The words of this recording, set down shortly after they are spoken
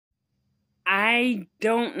I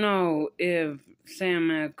don't know if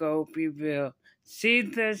Sam and Gopi will see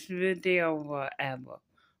this video forever,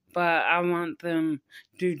 but I want them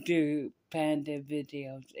to do panda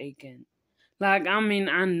videos again. Like, I mean,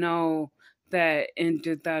 I know that in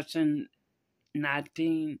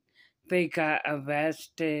 2019 they got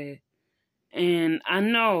arrested, and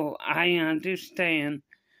I understand,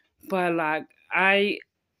 but like, I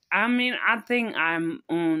mean, I think I'm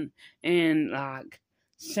on and like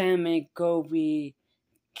Sam and Gopi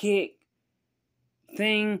kick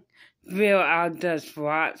thing, will I just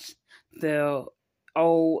watch the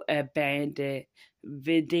old abandoned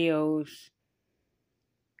videos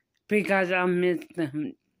because I miss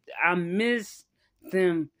them. I miss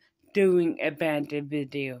them doing abandoned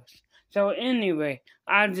videos. So anyway,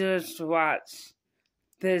 I just watched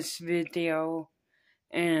this video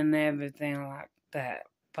and everything like that.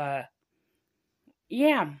 But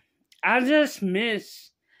yeah, I just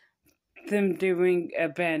miss them doing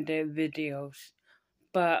abandoned videos.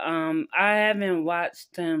 But I haven't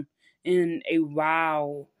watched them in a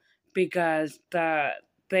while because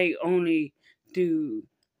they only do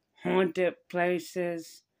haunted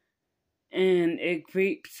places and it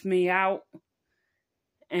creeps me out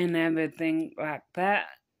and everything like that.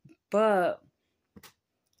 But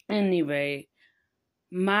anyway,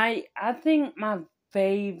 I think my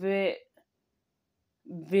favorite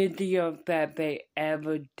video that they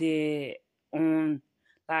ever did on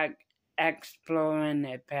like exploring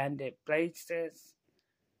abandoned places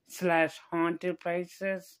slash haunted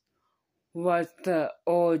places was the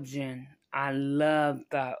origin. I love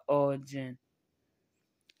the origin.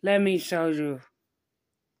 Let me show you.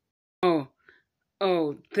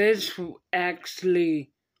 Oh, this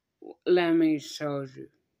actually, let me show you.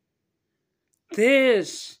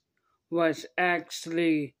 This was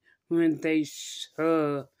actually when they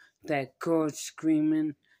saw that girl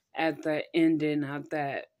screaming at the ending of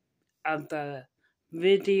the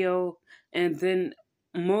video, and then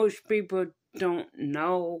most people don't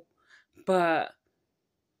know, but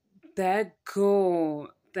that girl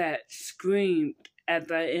that screamed at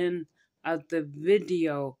the end of the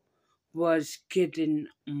video was getting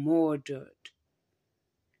murdered.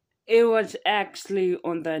 It was actually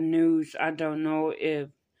on the news. I don't know if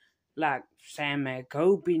like Sam and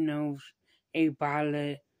Gopi knows about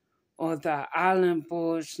it, or the Island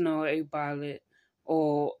Boys know about it,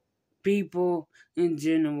 or people in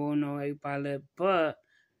general know about it, but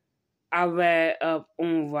I read up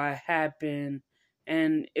on what happened,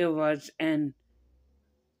 and it was in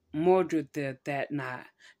murder there that night.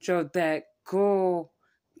 So that girl,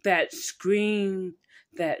 that scream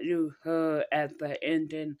that you heard at the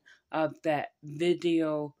ending of that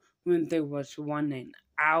video when they was running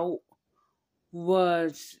out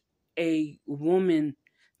was a woman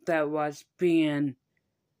that was being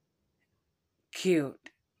killed.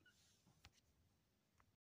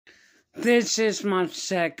 This is my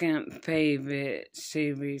second favorite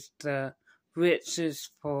series, The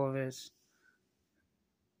Richest Forest.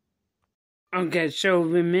 Okay, so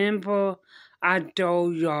remember I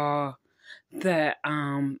told y'all that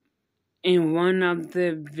in one of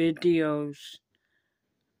the videos,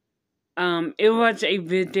 it was a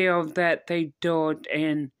video that they did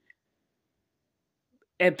in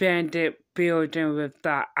abandoned building with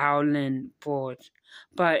the island boards.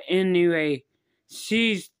 But anyway,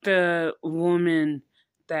 she's the woman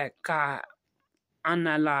that got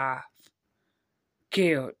unalive,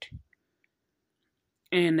 killed,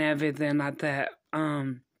 and everything like that.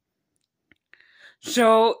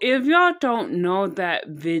 So if y'all don't know that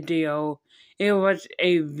video, it was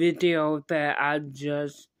a video that I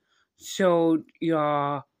just showed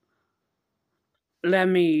y'all. Let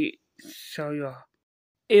me show y'all.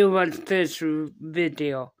 It was this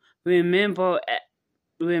video. Remember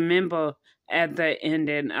at the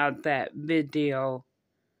ending of that video,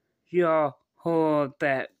 y'all heard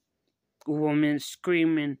that woman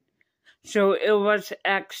screaming. So it was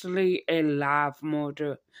actually a live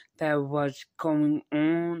murder that was going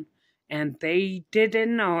on, and they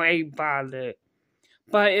didn't know about it.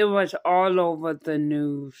 But it was all over the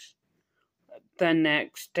news the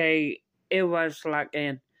next day. It was like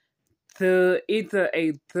either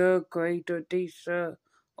a third grader teacher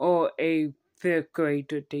or a fifth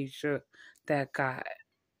grader teacher that got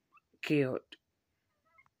killed.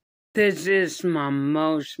 This is my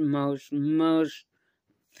most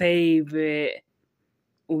favorite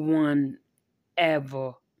one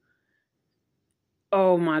ever.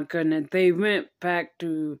 Oh my goodness, they went back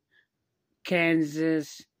to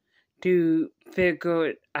Kansas to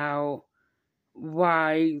figure out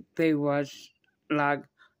why they was like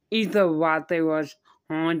either why they was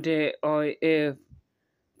haunted or if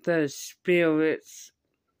the spirits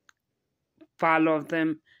follow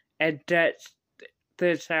them, attach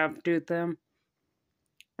themselves to them,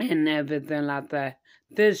 and everything like that.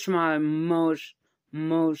 This is my most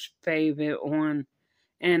favorite one,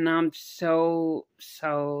 and I'm so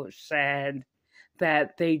sad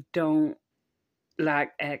that they don't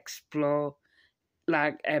explore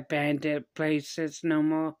abandoned places no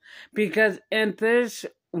more, because in this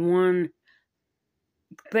one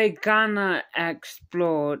they gonna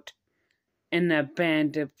explored an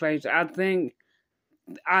abandoned place. I think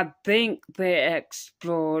they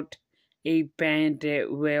explored a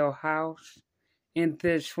bandit warehouse in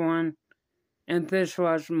this one, and this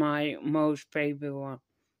was my most favorite one.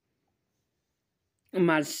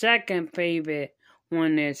 My second favorite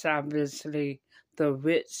one is obviously the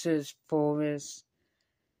Ritz's Forest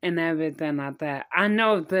and everything like that. I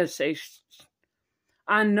know this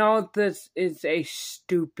is a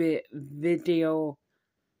stupid video,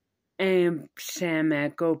 and Sam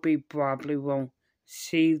Agobi probably won't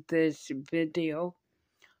see this video,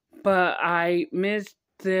 but I miss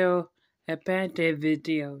their abandoned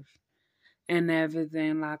videos and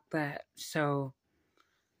everything like that. So,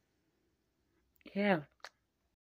 yeah.